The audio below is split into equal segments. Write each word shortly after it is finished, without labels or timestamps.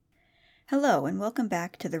Hello, and welcome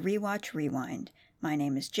back to the Rewatch Rewind. My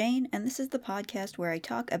name is Jane, and this is the podcast where I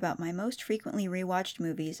talk about my most frequently rewatched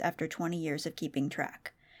movies after 20 years of keeping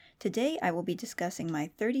track. Today, I will be discussing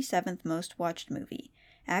my 37th most watched movie,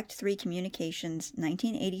 Act 3 Communications'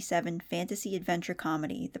 1987 fantasy adventure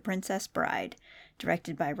comedy, The Princess Bride,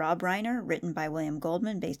 directed by Rob Reiner, written by William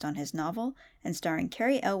Goldman based on his novel, and starring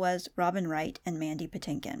Cary Elwes, Robin Wright, and Mandy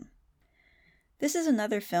Patinkin. This is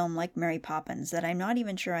another film like Mary Poppins that I'm not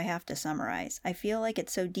even sure I have to summarize. I feel like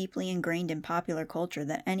it's so deeply ingrained in popular culture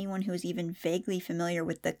that anyone who is even vaguely familiar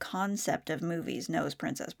with the concept of movies knows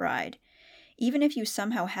Princess Bride. Even if you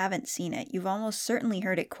somehow haven't seen it, you've almost certainly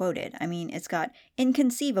heard it quoted. I mean, it's got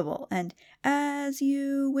inconceivable and as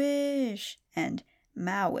you wish and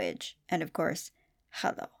marriage, and of course,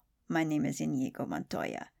 hello, my name is Inigo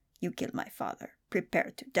Montoya. You killed my father.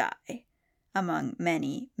 Prepare to die. Among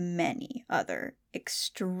many, many other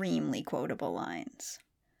extremely quotable lines.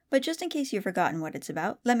 But just in case you've forgotten what it's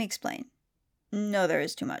about, let me explain. No, there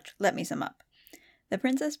is too much. Let me sum up. The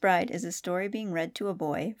Princess Bride is a story being read to a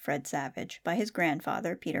boy, Fred Savage, by his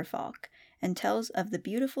grandfather, Peter Falk, and tells of the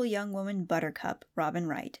beautiful young woman Buttercup, Robin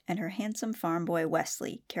Wright, and her handsome farm boy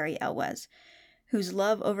Wesley, Cary Elwes, whose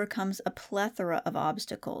love overcomes a plethora of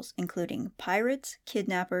obstacles, including pirates,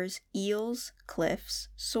 kidnappers, eels, cliffs,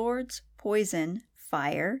 swords, poison,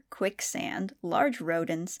 fire, quicksand, large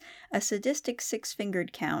rodents, a sadistic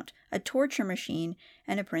six-fingered count, a torture machine,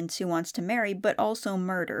 and a prince who wants to marry but also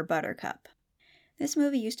murder Buttercup. This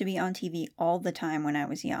movie used to be on TV all the time when I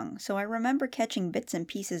was young, so I remember catching bits and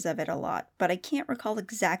pieces of it a lot, but I can't recall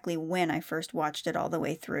exactly when I first watched it all the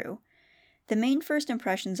way through. The main first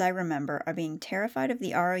impressions I remember are being terrified of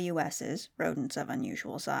the ROUSs, rodents of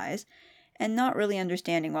unusual size, and not really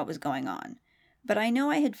understanding what was going on. But I know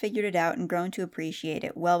I had figured it out and grown to appreciate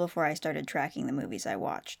it well before I started tracking the movies I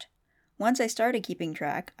watched. Once I started keeping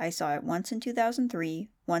track, I saw it once in 2003,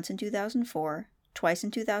 once in 2004, twice in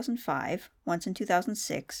 2005, once in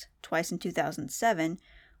 2006, twice in 2007,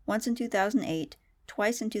 once in 2008,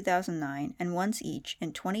 twice in 2009, and once each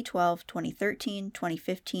in 2012, 2013,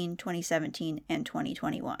 2015, 2017, and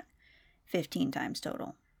 2021. 15 times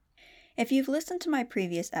total. If you've listened to my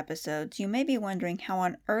previous episodes, you may be wondering how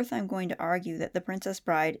on earth I'm going to argue that The Princess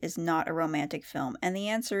Bride is not a romantic film, and the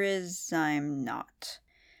answer is, I'm not.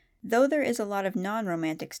 Though there is a lot of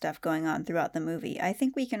non-romantic stuff going on throughout the movie, I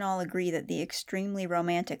think we can all agree that the extremely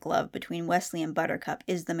romantic love between Wesley and Buttercup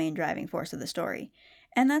is the main driving force of the story.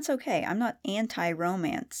 And that's okay, I'm not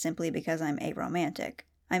anti-romance simply because I'm aromantic.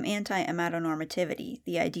 I'm anti-amatonormativity,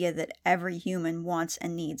 the idea that every human wants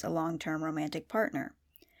and needs a long-term romantic partner.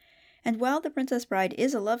 And while The Princess Bride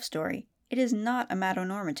is a love story, it is not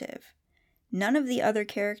amatonormative. None of the other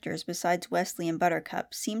characters besides Wesley and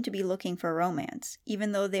Buttercup seem to be looking for romance,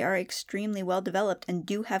 even though they are extremely well developed and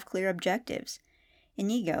do have clear objectives.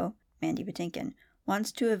 Inigo, Mandy Patinkin,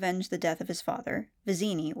 wants to avenge the death of his father,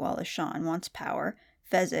 Vizzini, Wallace Shawn, wants power,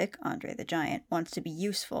 Fezzik, Andre the Giant, wants to be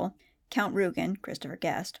useful, Count Rugen, Christopher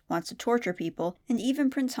Guest, wants to torture people, and even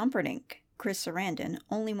Prince Humperdinck, Chris Sarandon,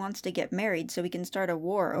 only wants to get married so he can start a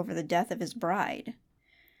war over the death of his bride.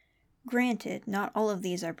 Granted, not all of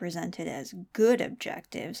these are presented as good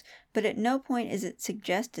objectives, but at no point is it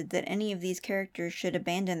suggested that any of these characters should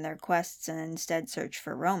abandon their quests and instead search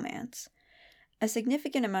for romance. A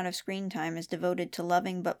significant amount of screen time is devoted to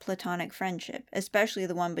loving but platonic friendship, especially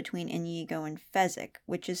the one between Inigo and Fezzik,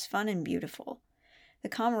 which is fun and beautiful. The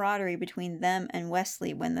camaraderie between them and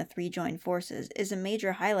Wesley when the three join forces is a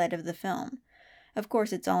major highlight of the film. Of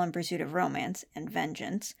course, it's all in pursuit of romance and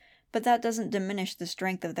vengeance, but that doesn't diminish the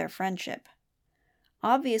strength of their friendship.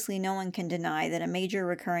 Obviously, no one can deny that a major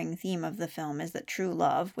recurring theme of the film is that true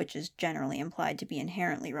love, which is generally implied to be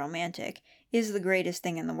inherently romantic, is the greatest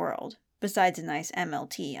thing in the world, besides a nice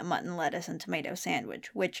MLT, a mutton, lettuce, and tomato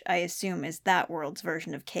sandwich, which I assume is that world's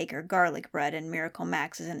version of cake or garlic bread and Miracle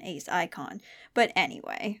Max is an ace icon. But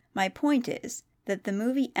anyway, my point is that the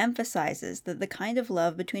movie emphasizes that the kind of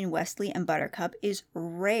love between Wesley and Buttercup is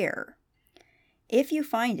rare. If you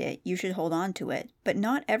find it, you should hold on to it, but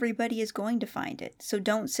not everybody is going to find it, so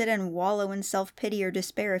don't sit and wallow in self-pity or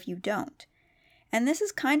despair if you don't. And this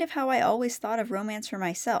is kind of how I always thought of romance for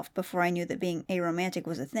myself before I knew that being aromantic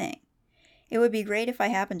was a thing. It would be great if I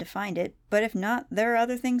happened to find it, but if not, there are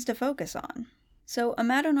other things to focus on. So,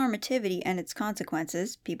 amatonormativity and its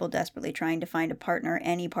consequences, people desperately trying to find a partner,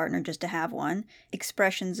 any partner just to have one,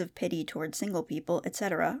 expressions of pity towards single people,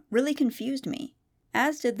 etc., really confused me.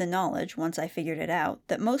 As did the knowledge, once I figured it out,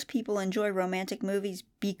 that most people enjoy romantic movies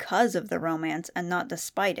because of the romance and not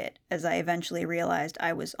despite it, as I eventually realized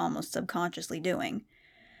I was almost subconsciously doing.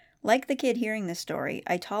 Like the kid hearing this story,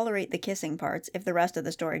 I tolerate the kissing parts if the rest of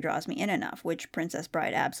the story draws me in enough, which Princess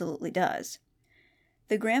Bride absolutely does.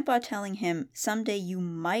 The grandpa telling him, someday you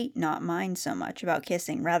might not mind so much about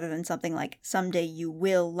kissing rather than something like, someday you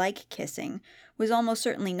will like kissing, was almost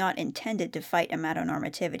certainly not intended to fight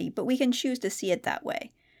amatonormativity, but we can choose to see it that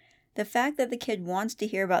way. The fact that the kid wants to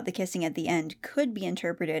hear about the kissing at the end could be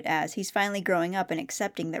interpreted as he's finally growing up and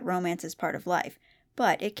accepting that romance is part of life,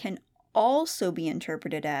 but it can also be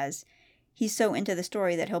interpreted as he's so into the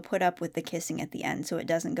story that he'll put up with the kissing at the end so it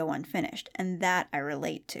doesn't go unfinished, and that I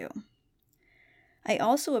relate to. I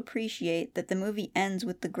also appreciate that the movie ends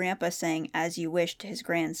with the grandpa saying "as you wish" to his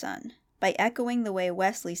grandson. By echoing the way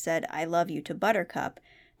Wesley said "I love you" to Buttercup,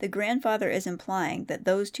 the grandfather is implying that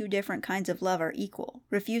those two different kinds of love are equal,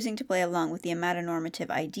 refusing to play along with the amatonormative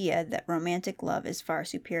idea that romantic love is far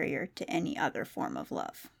superior to any other form of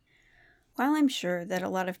love. While I'm sure that a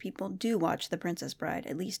lot of people do watch The Princess Bride,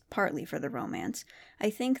 at least partly for the romance, I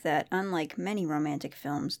think that, unlike many romantic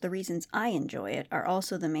films, the reasons I enjoy it are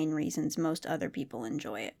also the main reasons most other people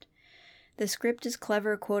enjoy it. The script is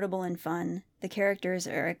clever, quotable, and fun, the characters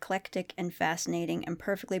are eclectic and fascinating and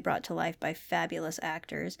perfectly brought to life by fabulous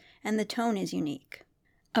actors, and the tone is unique.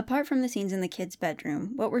 Apart from the scenes in the kid's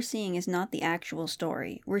bedroom, what we're seeing is not the actual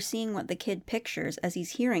story, we're seeing what the kid pictures as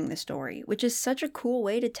he's hearing the story, which is such a cool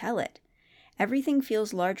way to tell it. Everything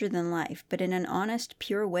feels larger than life, but in an honest,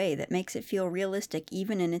 pure way that makes it feel realistic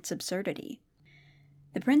even in its absurdity.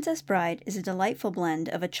 The Princess Bride is a delightful blend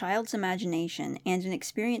of a child's imagination and an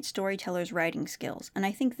experienced storyteller's writing skills, and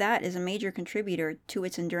I think that is a major contributor to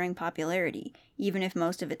its enduring popularity, even if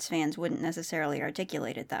most of its fans wouldn't necessarily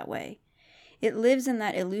articulate it that way. It lives in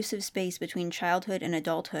that elusive space between childhood and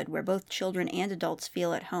adulthood where both children and adults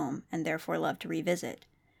feel at home, and therefore love to revisit.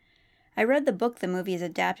 I read the book the movie is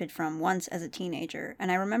adapted from once as a teenager,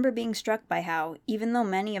 and I remember being struck by how, even though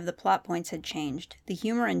many of the plot points had changed, the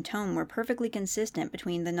humor and tone were perfectly consistent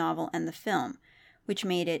between the novel and the film, which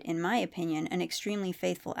made it, in my opinion, an extremely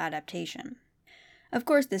faithful adaptation. Of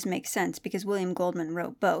course this makes sense because William Goldman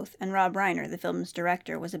wrote both, and Rob Reiner, the film's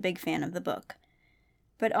director, was a big fan of the book.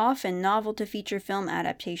 But often, novel-to-feature film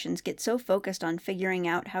adaptations get so focused on figuring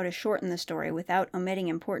out how to shorten the story without omitting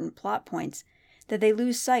important plot points that they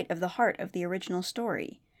lose sight of the heart of the original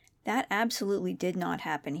story. That absolutely did not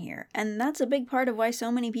happen here, and that's a big part of why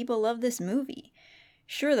so many people love this movie.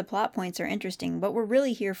 Sure, the plot points are interesting, but we're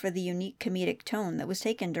really here for the unique comedic tone that was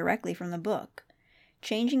taken directly from the book.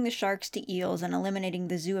 Changing the sharks to eels and eliminating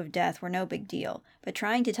the Zoo of Death were no big deal, but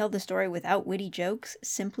trying to tell the story without witty jokes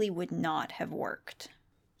simply would not have worked.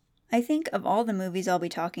 I think of all the movies I'll be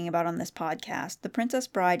talking about on this podcast, The Princess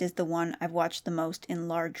Bride is the one I've watched the most in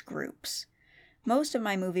large groups. Most of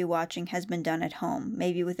my movie watching has been done at home,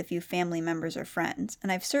 maybe with a few family members or friends,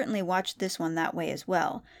 and I've certainly watched this one that way as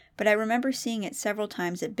well, but I remember seeing it several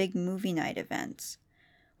times at big movie night events.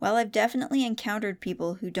 While I've definitely encountered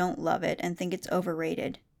people who don't love it and think it's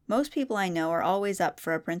overrated, most people I know are always up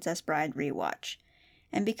for a Princess Bride rewatch.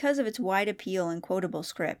 And because of its wide appeal and quotable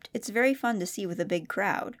script, it's very fun to see with a big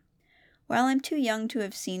crowd. While I'm too young to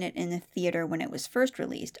have seen it in a theater when it was first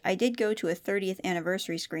released, I did go to a 30th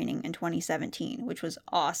anniversary screening in 2017, which was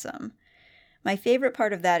awesome. My favorite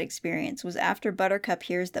part of that experience was after Buttercup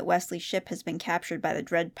hears that Wesley's ship has been captured by the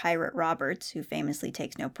dread pirate Roberts, who famously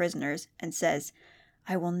takes no prisoners, and says,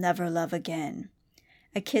 "I will never love again."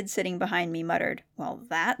 A kid sitting behind me muttered, "Well,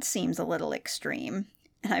 that seems a little extreme,"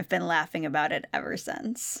 and I've been laughing about it ever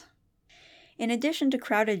since. In addition to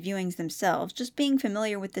crowded viewings themselves, just being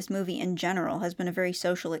familiar with this movie in general has been a very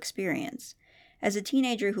social experience. As a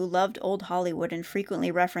teenager who loved old Hollywood and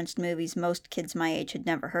frequently referenced movies most kids my age had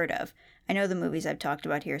never heard of, I know the movies I've talked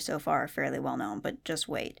about here so far are fairly well known, but just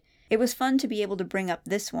wait. It was fun to be able to bring up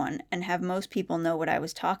this one and have most people know what I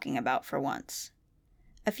was talking about for once.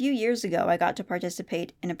 A few years ago, I got to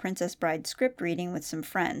participate in a Princess Bride script reading with some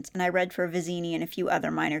friends, and I read for Vizzini and a few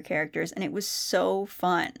other minor characters, and it was so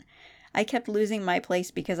fun. I kept losing my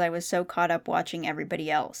place because I was so caught up watching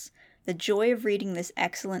everybody else. The joy of reading this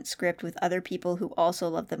excellent script with other people who also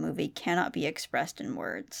love the movie cannot be expressed in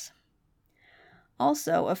words.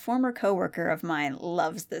 Also, a former coworker of mine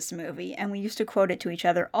loves this movie, and we used to quote it to each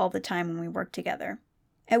other all the time when we worked together.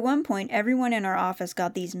 At one point, everyone in our office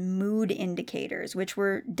got these mood indicators, which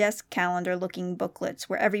were desk calendar-looking booklets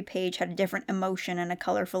where every page had a different emotion and a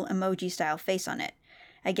colorful emoji-style face on it.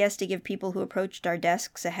 I guess to give people who approached our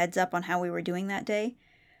desks a heads up on how we were doing that day.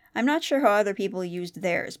 I'm not sure how other people used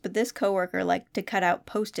theirs, but this coworker liked to cut out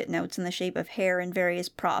post-it notes in the shape of hair and various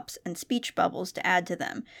props and speech bubbles to add to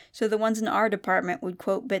them, so the ones in our department would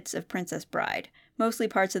quote bits of Princess Bride, mostly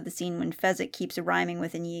parts of the scene when Fezzik keeps rhyming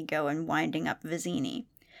with Inigo and winding up Vizzini.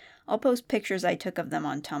 I'll post pictures I took of them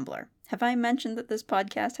on Tumblr. Have I mentioned that this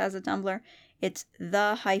podcast has a Tumblr? It's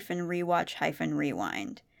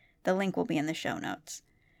the-rewatch-rewind. The link will be in the show notes.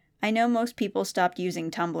 I know most people stopped using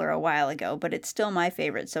Tumblr a while ago, but it's still my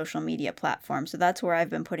favorite social media platform, so that's where I've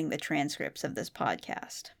been putting the transcripts of this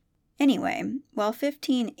podcast. Anyway, while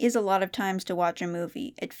 15 is a lot of times to watch a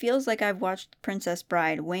movie, it feels like I've watched Princess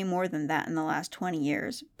Bride way more than that in the last 20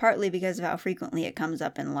 years, partly because of how frequently it comes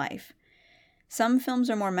up in life. Some films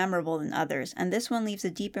are more memorable than others, and this one leaves a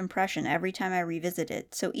deep impression every time I revisit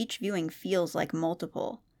it, so each viewing feels like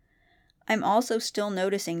multiple. I'm also still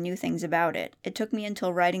noticing new things about it. It took me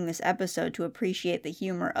until writing this episode to appreciate the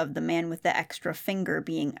humor of the man with the extra finger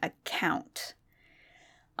being a count.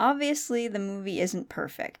 Obviously, the movie isn't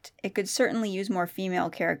perfect. It could certainly use more female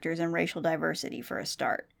characters and racial diversity for a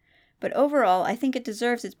start. But overall, I think it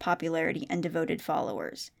deserves its popularity and devoted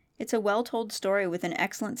followers. It's a well-told story with an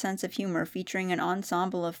excellent sense of humor featuring an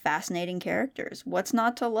ensemble of fascinating characters. What's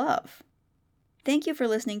not to love? Thank you for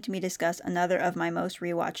listening to me discuss another of my most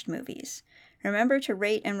rewatched movies. Remember to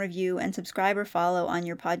rate and review and subscribe or follow on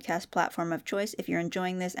your podcast platform of choice if you're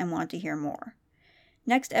enjoying this and want to hear more.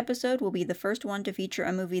 Next episode will be the first one to feature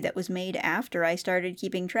a movie that was made after I started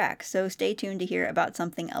keeping track, so stay tuned to hear about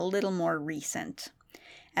something a little more recent.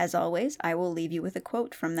 As always, I will leave you with a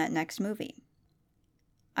quote from that next movie.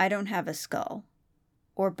 I don't have a skull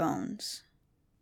or bones.